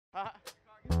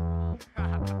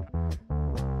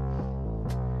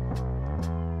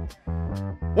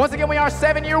Once again, we are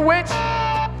 7-Year Witch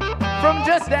from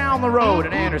just down the road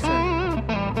in Anderson.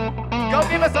 Go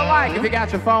give us a like if you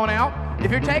got your phone out.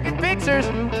 If you're taking pictures,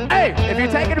 hey, if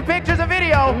you're taking pictures of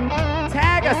video,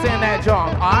 tag us in that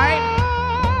junk, all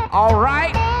right? All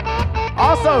right?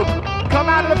 Also, come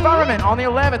out to the firmament on the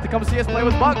 11th to come see us play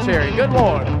with Buckcherry. Good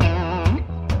Lord.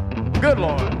 Good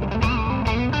Lord.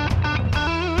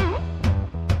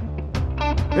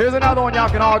 Here's another one y'all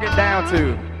can all get down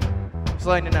to. Just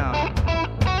letting you know.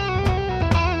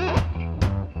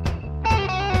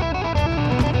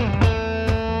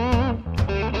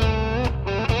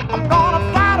 I'm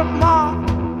gonna fight them all.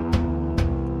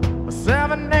 A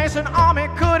 7-nation army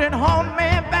couldn't hold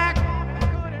me back.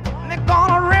 They're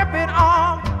gonna rip it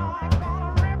off,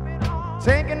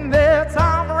 taking their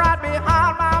time right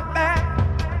behind my back.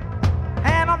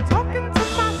 And I'm talking to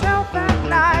myself at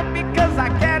night because I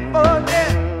can't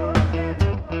forget.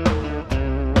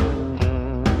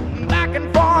 Back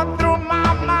and forth through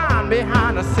my mind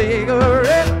behind a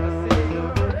cigarette.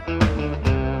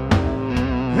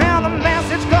 And the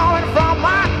message coming from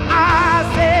my eyes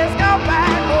says go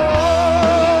back home.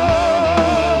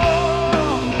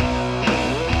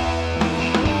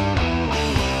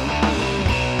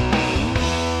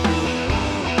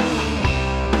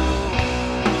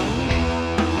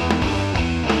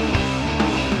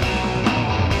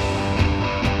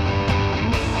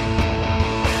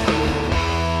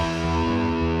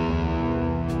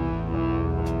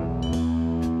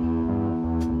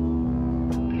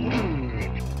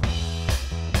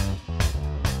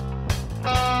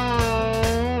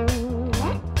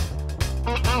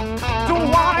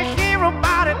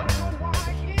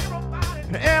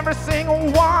 Every single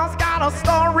one's got a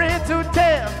story to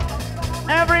tell.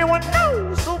 Everyone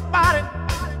knows about it,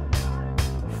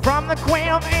 from the Queen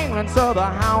of England to the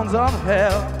hounds of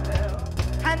hell.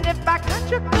 And if I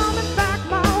catch you coming back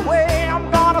my way, I'm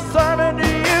gonna serve it to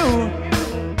you.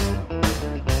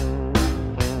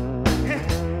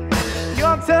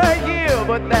 You'll tell you,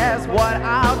 but that's what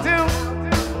I'll do.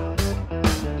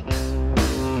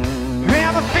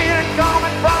 And the feeling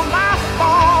coming from my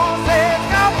bones says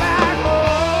go back home.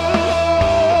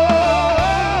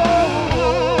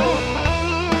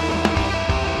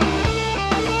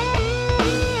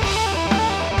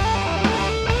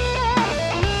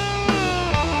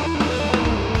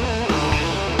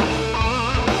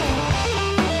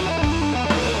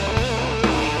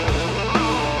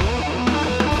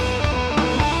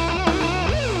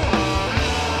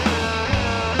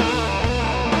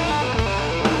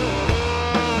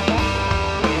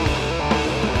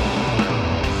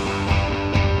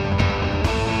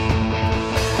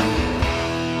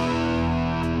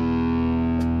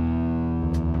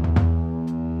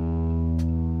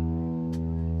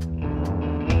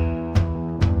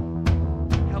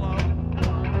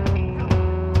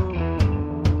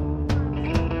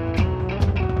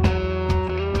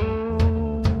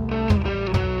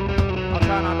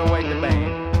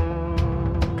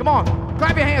 Come on,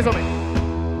 clap your hands on me.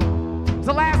 It's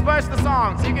the last verse of the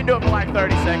song, so you can do it for like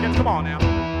 30 seconds. Come on now.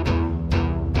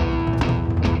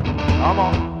 Come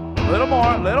on. A little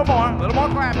more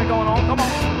clapping going on. Come on.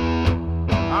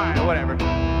 All right, whatever.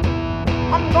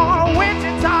 I'm gonna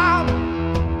Wichita,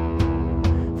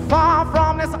 far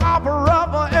from this opera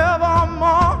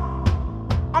forevermore.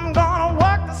 I'm gonna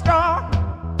work the straw,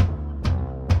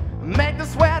 make the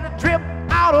sweat drip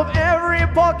out of every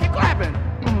pore. Keep clapping.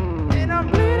 And I'm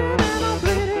bleeding, and I'm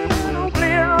bleeding, and I'm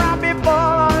bleeding right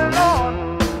before the Lord.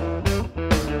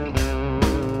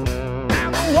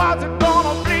 And the water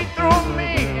gonna bleed through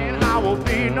me, and I will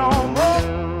be no more.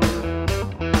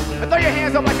 And throw your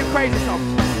hands up like a crazy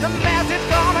song.